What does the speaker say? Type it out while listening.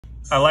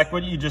I like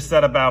what you just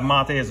said about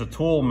mate as a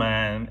tool,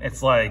 man.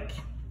 It's like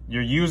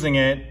you're using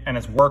it and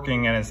it's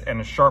working and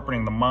it's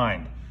sharpening the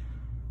mind.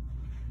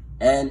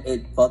 And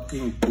it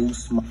fucking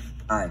boosts my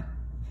mind.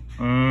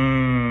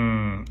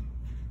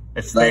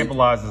 It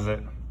stabilizes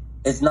it.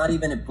 It's not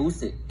even it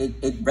boosts it.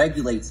 It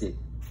regulates it.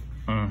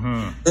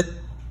 It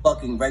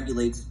fucking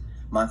regulates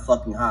my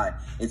fucking high.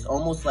 It's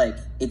almost like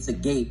it's a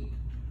gate.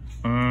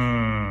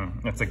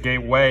 It's a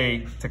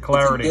gateway to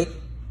clarity.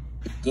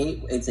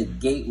 It's a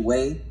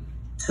gateway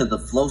to the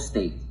flow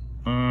state.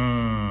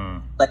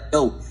 Like,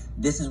 yo,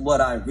 this is what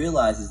I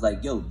realize is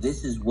like, yo,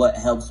 this is what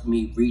helps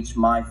me reach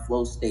my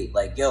flow state.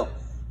 Like, yo,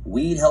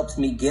 weed helps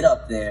me get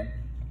up there,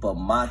 but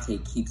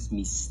mate keeps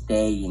me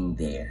staying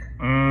there.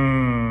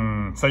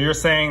 So you're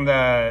saying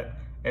that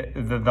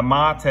the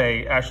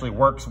mate actually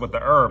works with the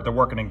herb. They're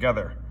working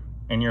together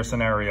in your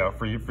scenario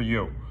for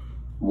you.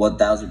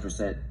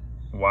 1000%.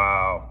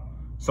 Wow.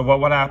 So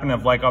what would happen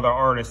if, like, other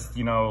artists,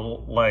 you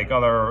know, like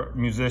other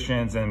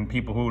musicians and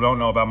people who don't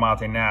know about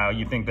mate now,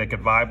 you think they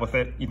could vibe with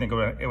it? You think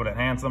it would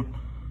enhance them?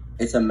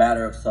 It's a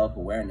matter of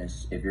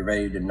self-awareness. If you're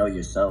ready to know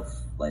yourself,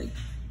 like,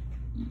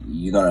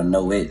 you're gonna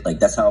know it. Like,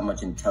 that's how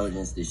much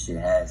intelligence this shit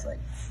has. Like,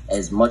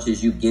 as much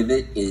as you give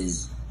it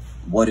is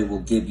what it will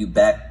give you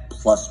back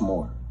plus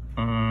more.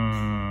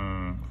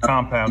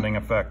 Compounding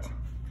effect.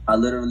 I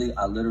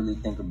literally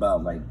think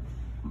about, like,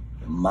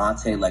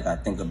 mate like I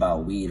think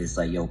about weed. It's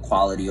like, yo,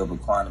 quality over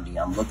quantity.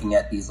 I'm looking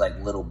at these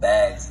like little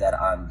bags that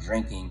I'm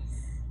drinking,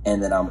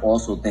 and then I'm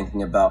also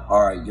thinking about,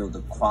 all right, yo,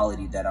 the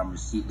quality that I'm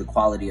receiving, the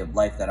quality of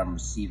life that I'm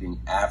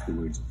receiving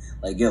afterwards.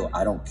 Like, yo,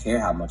 I don't care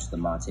how much the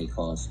mate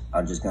costs.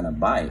 I'm just gonna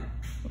buy it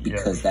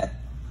because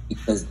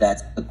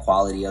that's the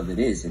quality of it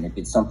is. And if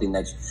it's something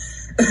that's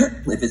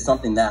if it's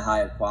something that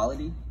high of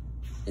quality,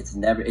 it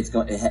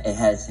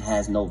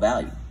has no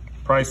value.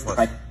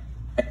 Priceless.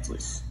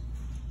 Priceless.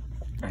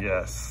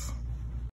 Yes.